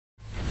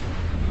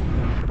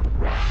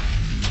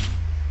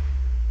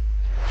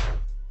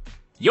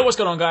Yo, what's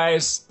going on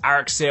guys?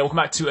 Arekkz here, welcome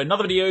back to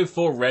another video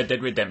for Red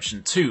Dead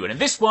Redemption 2. And in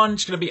this one,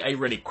 it's going to be a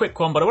really quick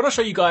one, but I want to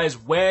show you guys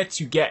where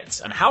to get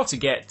and how to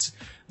get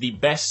the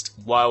best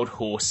wild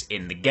horse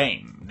in the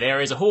game.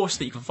 There is a horse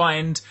that you can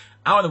find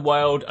out in the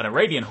wild, an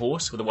Arabian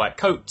horse with a white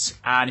coat,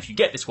 and if you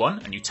get this one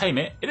and you tame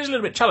it, it is a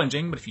little bit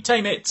challenging, but if you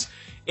tame it,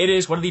 it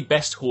is one of the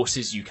best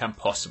horses you can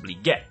possibly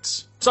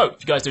get. So,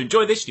 if you guys do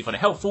enjoy this, if you find it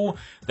helpful,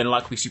 then a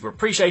like would be super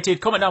appreciated.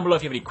 Comment down below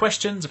if you have any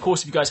questions. Of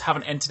course, if you guys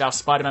haven't entered our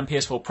Spider-Man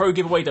PS4 Pro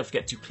giveaway, don't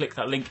forget to click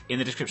that link in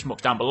the description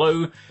box down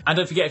below. And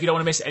don't forget, if you don't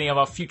want to miss any of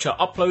our future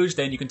uploads,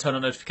 then you can turn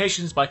on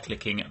notifications by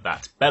clicking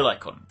that bell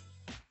icon.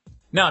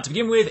 Now, to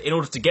begin with, in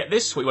order to get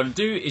this, what you want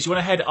to do is you want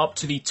to head up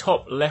to the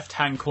top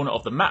left-hand corner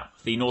of the map,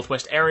 the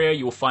northwest area.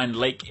 You will find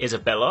Lake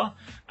Isabella,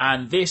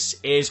 and this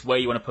is where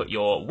you want to put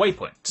your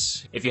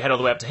waypoint. If you head all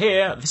the way up to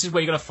here, this is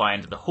where you're going to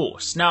find the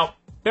horse. Now,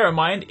 bear in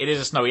mind, it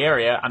is a snowy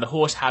area, and the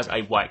horse has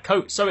a white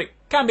coat, so it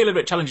can be a little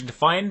bit challenging to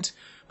find,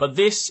 but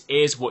this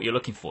is what you're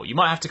looking for. You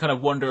might have to kind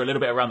of wander a little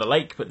bit around the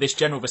lake, but this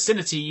general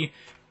vicinity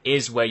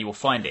is where you will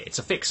find it. It's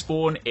a fixed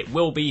spawn, it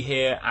will be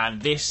here,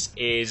 and this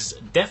is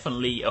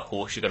definitely a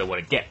horse you're going to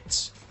want to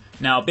get.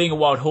 Now, being a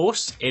wild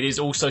horse, it is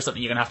also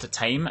something you're going to have to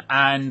tame,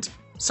 and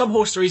some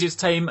horses are easier to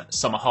tame,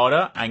 some are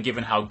harder, and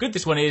given how good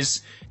this one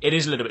is, it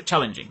is a little bit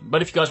challenging.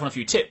 But if you guys want a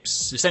few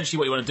tips, essentially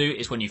what you want to do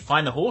is when you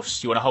find the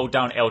horse, you want to hold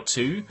down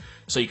L2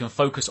 so you can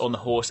focus on the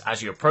horse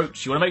as you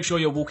approach. You want to make sure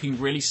you're walking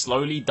really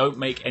slowly, don't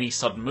make any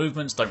sudden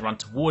movements, don't run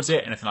towards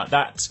it, anything like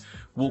that.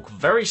 Walk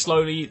very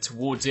slowly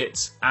towards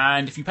it,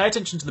 and if you pay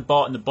attention to the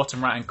bar in the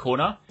bottom right hand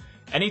corner,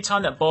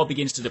 anytime that bar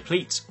begins to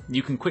deplete,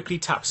 you can quickly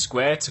tap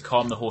square to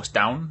calm the horse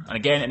down. And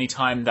again,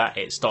 anytime that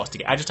it starts to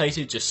get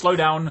agitated, just slow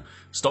down,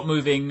 stop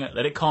moving,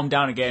 let it calm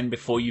down again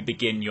before you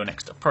begin your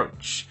next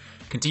approach.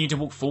 Continue to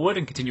walk forward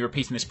and continue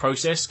repeating this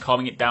process,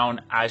 calming it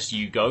down as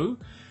you go.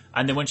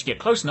 And then once you get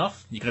close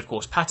enough, you can of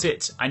course pat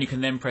it, and you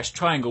can then press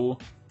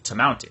triangle to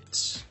mount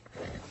it.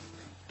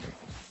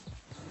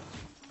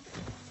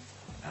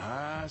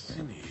 Nice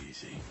and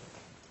easy.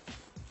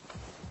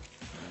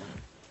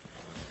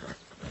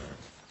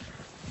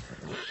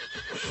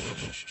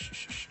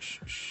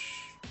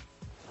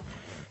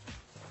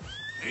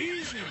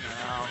 Easy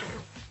now.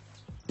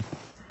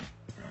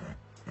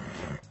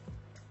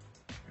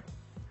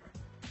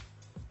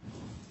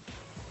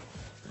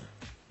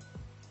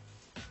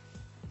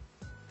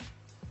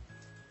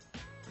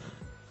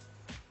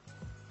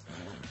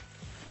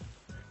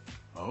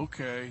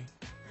 Okay.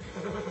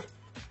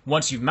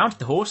 Once you've mounted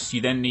the horse,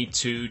 you then need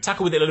to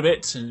tackle with it a little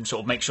bit and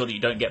sort of make sure that you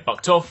don't get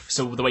bucked off.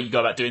 So the way you go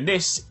about doing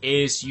this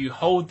is you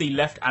hold the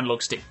left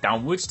analog stick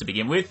downwards to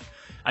begin with,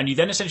 and you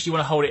then essentially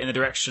want to hold it in the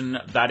direction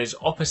that is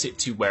opposite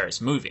to where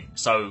it's moving.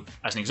 So,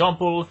 as an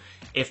example,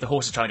 if the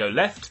horse is trying to go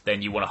left,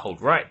 then you want to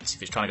hold right.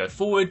 If it's trying to go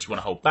forward, you want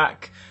to hold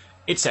back,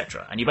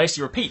 etc. And you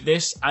basically repeat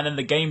this, and then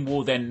the game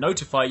will then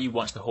notify you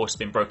once the horse has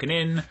been broken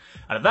in,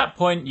 and at that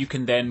point you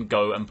can then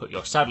go and put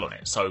your saddle on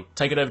it. So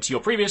take it over to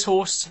your previous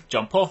horse,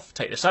 jump off,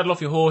 take the saddle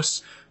off your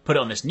horse, put it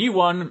on this new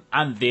one,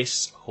 and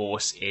this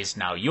horse is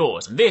now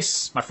yours. And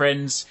this, my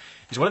friends,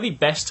 is one of the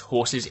best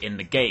horses in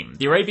the game.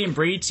 The Arabian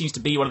breed seems to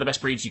be one of the best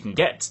breeds you can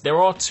get.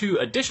 There are two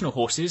additional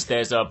horses.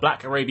 There's a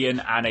Black Arabian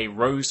and a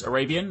Rose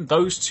Arabian.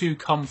 Those two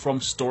come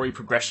from story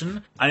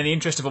progression. And in the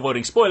interest of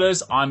avoiding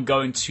spoilers, I'm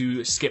going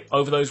to skip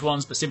over those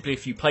ones, but simply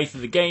if you play through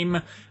the game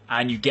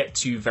and you get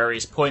to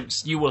various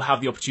points, you will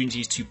have the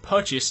opportunities to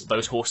purchase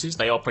those horses.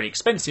 They are pretty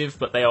expensive,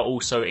 but they are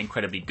also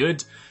incredibly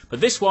good. But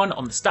this one,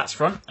 on the stats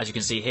front, as you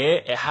can see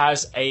here, it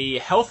has a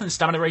health and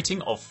stamina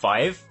rating of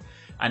 5,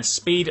 and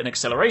speed and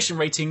acceleration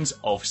ratings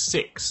of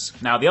 6.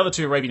 Now, the other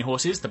two Arabian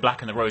horses, the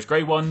black and the rose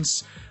grey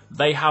ones,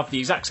 they have the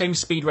exact same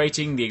speed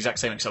rating, the exact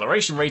same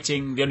acceleration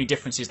rating. The only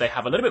difference is they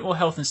have a little bit more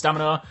health and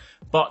stamina,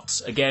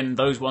 but again,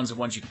 those ones are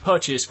ones you can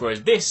purchase,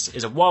 whereas this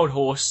is a wild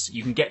horse.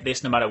 You can get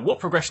this no matter what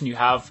progression you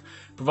have,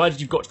 provided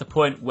you've got to the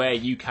point where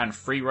you can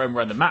free roam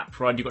around the map,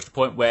 provided you've got to the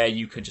point where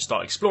you can just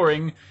start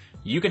exploring.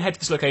 You can head to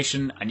this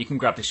location and you can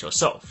grab this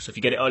yourself. So if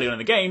you get it early on in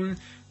the game,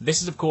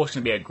 this is of course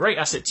going to be a great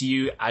asset to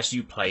you as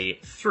you play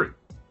through.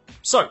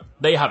 So,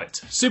 there you have it.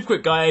 Super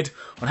quick guide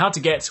on how to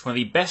get one of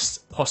the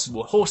best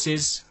possible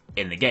horses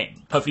in the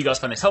game. Hopefully you guys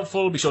found this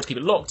helpful. Be sure to keep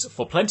it locked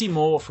for plenty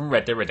more from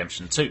Red Dead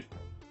Redemption 2.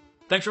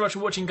 Thanks very much for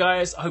watching,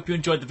 guys. I hope you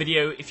enjoyed the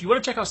video. If you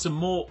want to check out some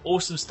more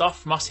awesome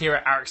stuff from us here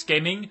at Arekkz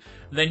Gaming,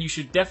 then you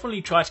should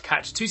definitely try to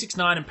catch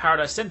 269 and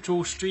Paradise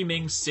Central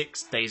streaming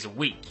 6 days a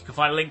week. You can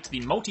find a link to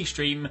the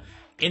multi-stream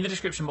in the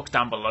description box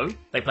down below.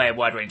 They play a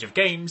wide range of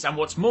games, and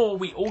what's more,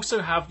 we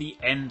also have the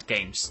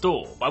Endgame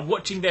store. By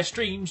watching their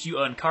streams, you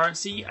earn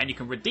currency, and you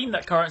can redeem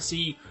that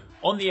currency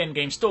on the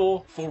Endgame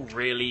store for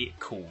really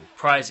cool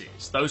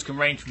prizes. Those can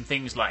range from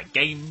things like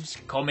games,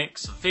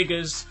 comics,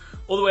 figures,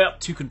 all the way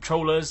up to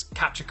controllers,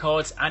 capture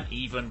cards, and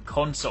even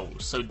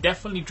consoles. So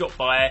definitely drop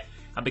by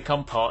and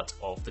become part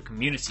of the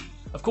community.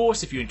 Of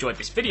course, if you enjoyed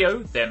this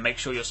video, then make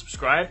sure you're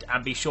subscribed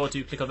and be sure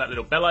to click on that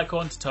little bell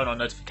icon to turn on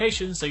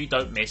notifications so you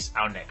don't miss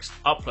our next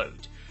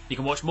upload. You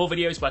can watch more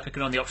videos by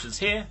clicking on the options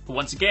here, but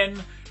once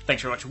again,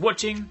 thanks very much for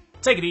watching,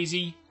 take it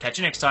easy, catch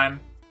you next time,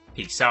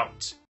 peace out.